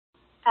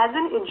as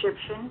an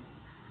Egyptian,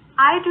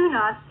 I do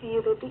not see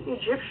that the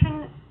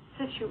Egyptian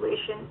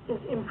situation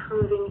is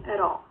improving at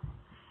all.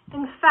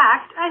 In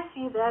fact, I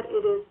see that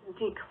it is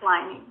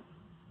declining.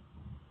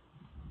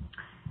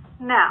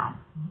 Now,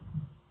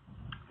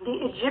 the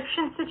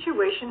Egyptian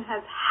situation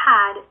has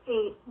had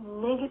a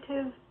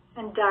negative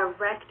and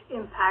direct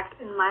impact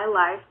in my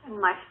life and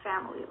my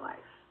family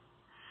life.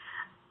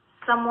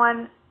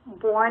 Someone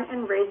born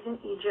and raised in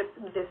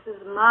Egypt, this is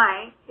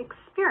my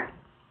experience.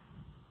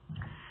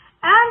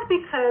 And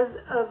because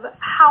of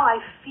how I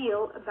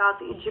feel about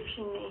the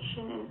Egyptian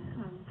nation and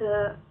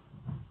the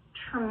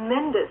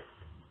tremendous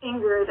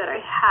anger that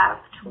I have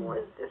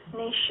towards this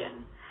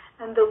nation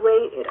and the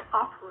way it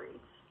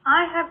operates,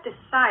 I have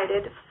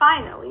decided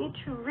finally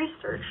to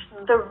research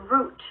the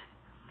root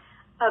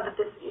of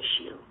this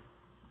issue.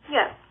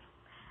 Yes,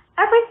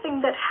 everything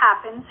that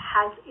happens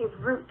has a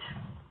root.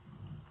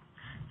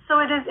 So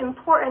it is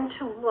important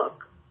to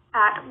look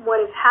at what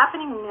is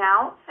happening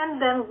now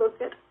and then look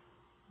at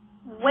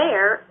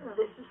where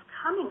this is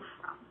coming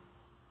from.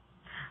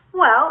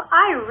 Well,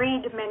 I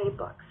read many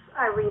books.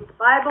 I read the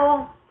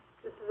Bible.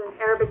 This is an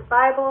Arabic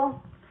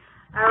Bible.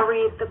 I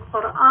read the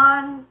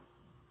Quran,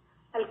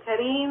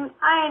 Al-Karim.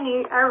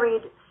 I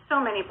read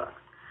so many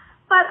books.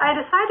 But I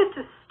decided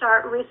to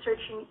start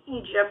researching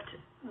Egypt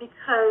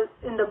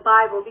in the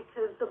Bible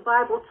because the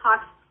Bible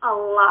talks a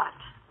lot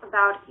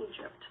about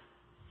Egypt.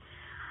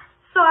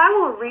 So I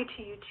will read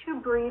to you two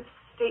brief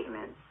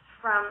statements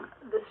from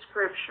the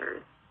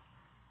scriptures.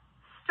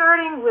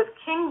 Starting with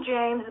King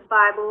James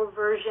Bible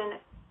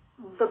version,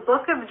 the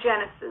book of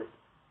Genesis,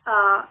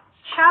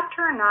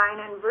 chapter 9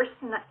 and verse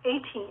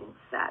 18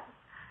 says,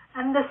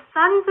 "And the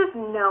sons of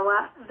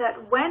Noah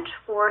that went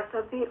forth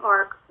of the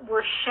ark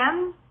were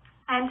Shem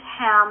and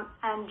Ham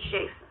and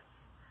Japheth."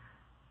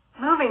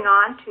 Moving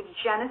on to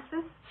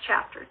Genesis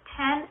chapter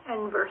 10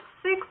 and verse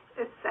 6,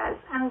 it says,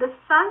 "And the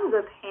sons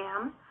of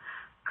Ham,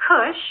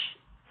 Cush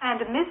and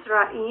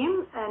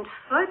Mizraim and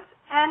Phut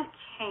and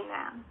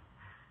Canaan."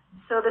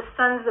 So the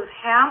sons of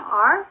Ham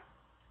are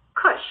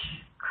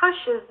Cush.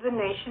 Cush is the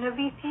nation of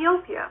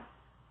Ethiopia.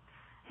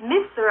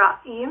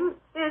 Mizraim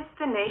is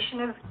the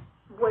nation of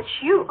what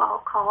you all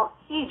call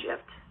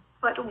Egypt,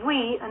 but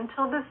we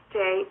until this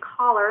day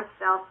call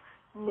ourselves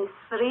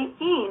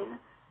Misri'in.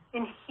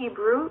 In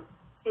Hebrew,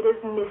 it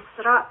is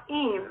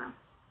Misraim.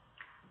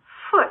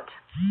 Phut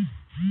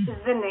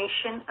is the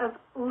nation of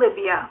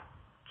Libya.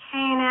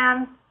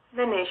 Canaan,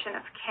 the nation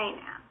of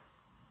Canaan.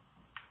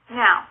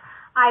 Now,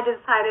 I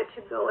decided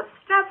to go a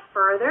step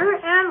further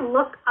and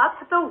look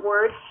up the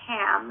word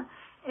Ham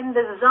in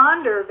the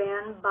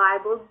Zondervan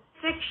Bible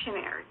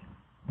Dictionary.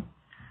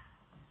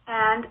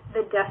 And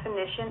the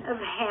definition of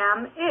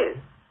Ham is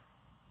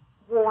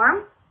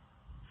warm,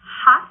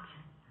 hot,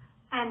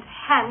 and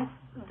hence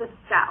the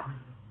south.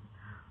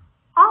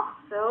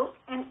 Also,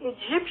 an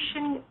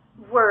Egyptian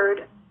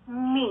word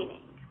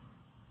meaning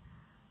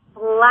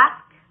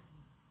black,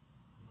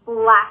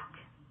 black,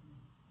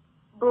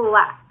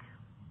 black.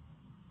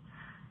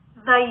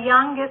 The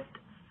youngest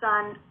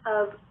son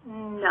of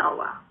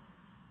Noah.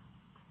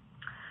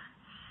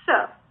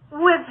 So,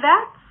 with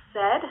that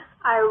said,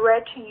 I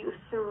read to you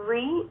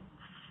three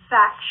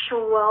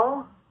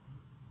factual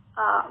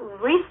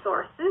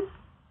resources,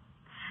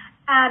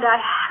 and I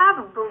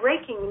have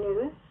breaking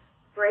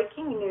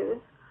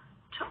news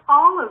to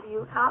all of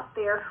you out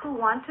there who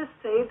want to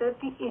say that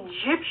the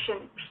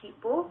Egyptian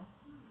people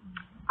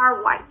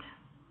are white.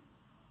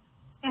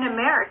 In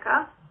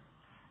America,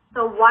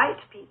 the white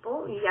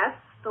people, yes,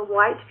 the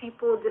white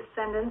people,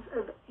 descendants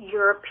of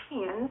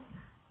Europeans,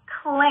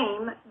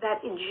 claim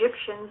that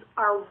Egyptians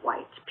are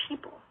white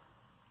people.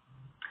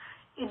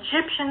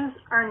 Egyptians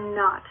are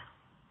not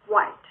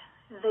white.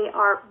 They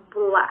are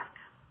black.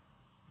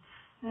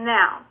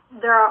 Now,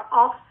 there are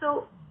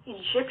also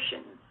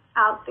Egyptians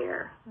out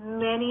there,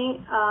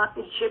 many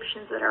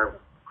Egyptians that are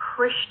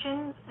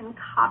Christians and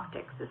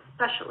Coptics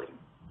especially,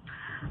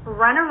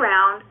 run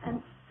around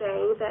and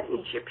say that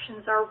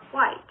Egyptians are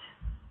white.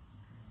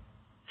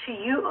 To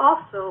you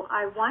also,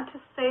 I want to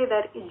say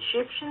that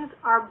Egyptians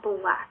are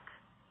black.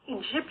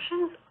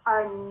 Egyptians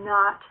are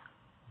not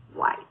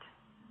white.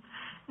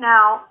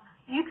 Now,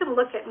 you could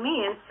look at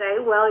me and say,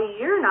 well,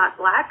 you're not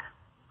black.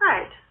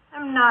 Right,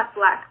 I'm not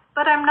black,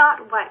 but I'm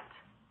not white.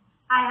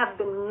 I have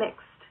been mixed.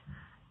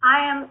 I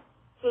am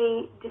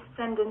a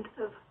descendant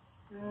of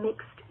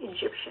mixed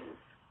Egyptians,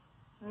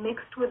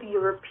 mixed with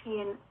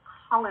European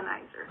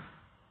colonizers.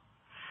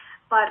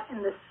 But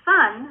in the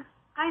sun,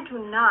 I do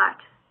not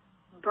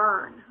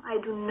burn. I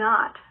do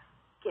not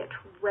get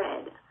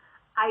red.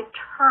 I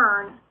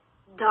turn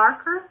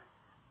darker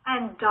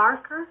and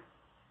darker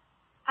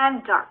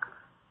and darker.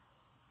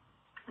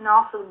 And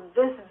also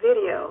this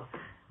video,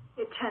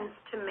 it tends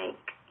to make,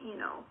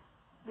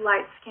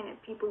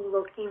 light-skinned people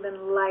look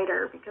even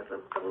lighter because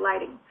of the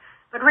lighting.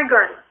 But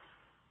regardless,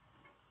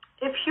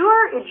 if you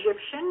are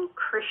Egyptian,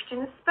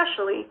 Christian,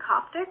 especially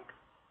Coptic,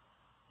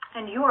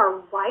 and you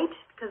are white,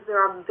 because there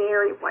are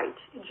very white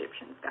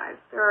Egyptians, guys.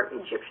 There are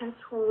Egyptians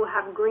who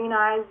have green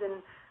eyes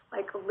and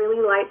like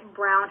really light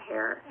brown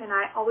hair, and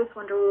I always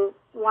wonder, well,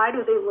 why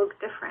do they look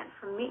different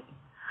from me?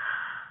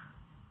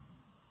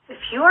 If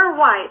you are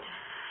white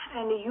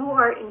and you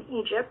are in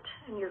Egypt,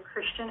 and you're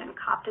Christian and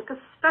Coptic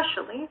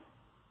especially,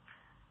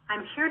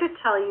 I'm here to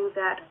tell you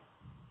that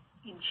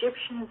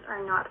Egyptians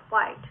are not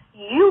white.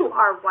 You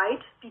are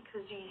white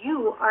because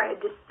you are a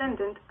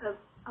descendant of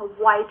a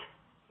white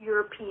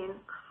European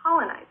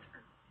colonizer.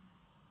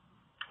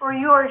 Or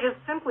you are just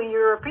simply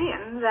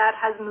European that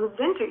has moved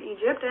into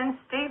Egypt and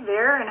stayed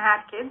there and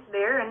had kids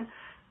there and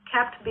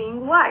kept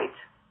being white.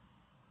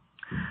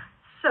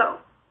 So,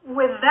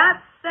 with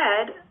that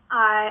said,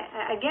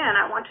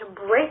 I want to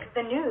break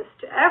the news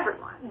to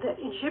everyone that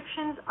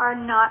Egyptians are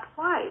not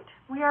white.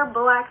 We are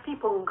black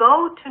people.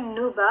 Go to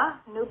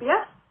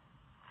Nubia,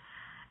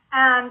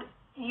 and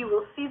you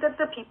will see that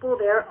the people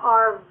there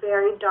are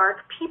very dark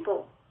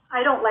people.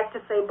 I don't like to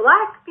say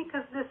black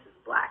because this is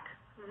black.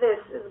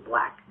 This is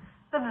black.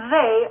 But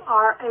they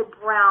are a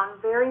brown,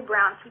 very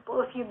brown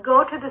people. If you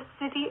go to the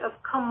city of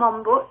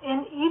Komombo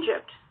in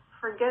Egypt,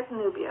 forget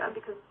Nubia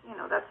because,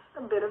 that's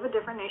a bit of a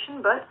different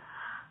nation, but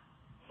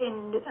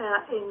in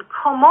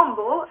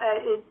Komombo,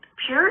 a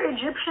pure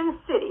Egyptian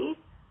city,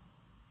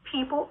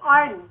 people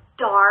are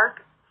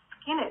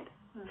dark-skinned,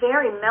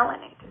 very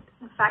melanated.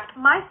 In fact,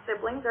 my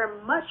siblings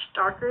are much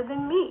darker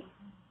than me.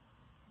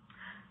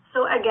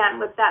 So again,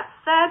 with that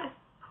said,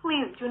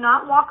 please do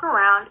not walk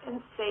around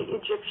and say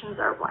Egyptians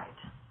are white.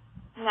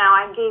 Now,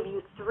 I gave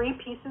you 3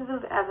 pieces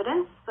of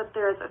evidence, but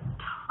there's a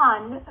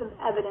ton of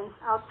evidence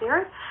out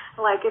there.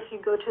 Like if you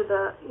go to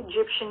the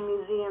Egyptian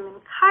Museum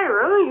in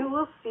Cairo, you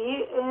will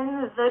see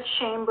in the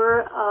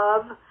chamber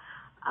of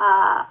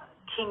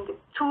King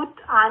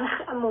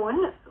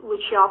Tutankhamun,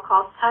 which y'all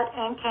call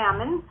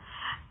Tutankhamun,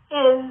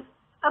 is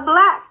a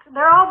black.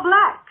 They're all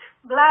black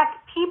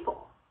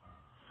people.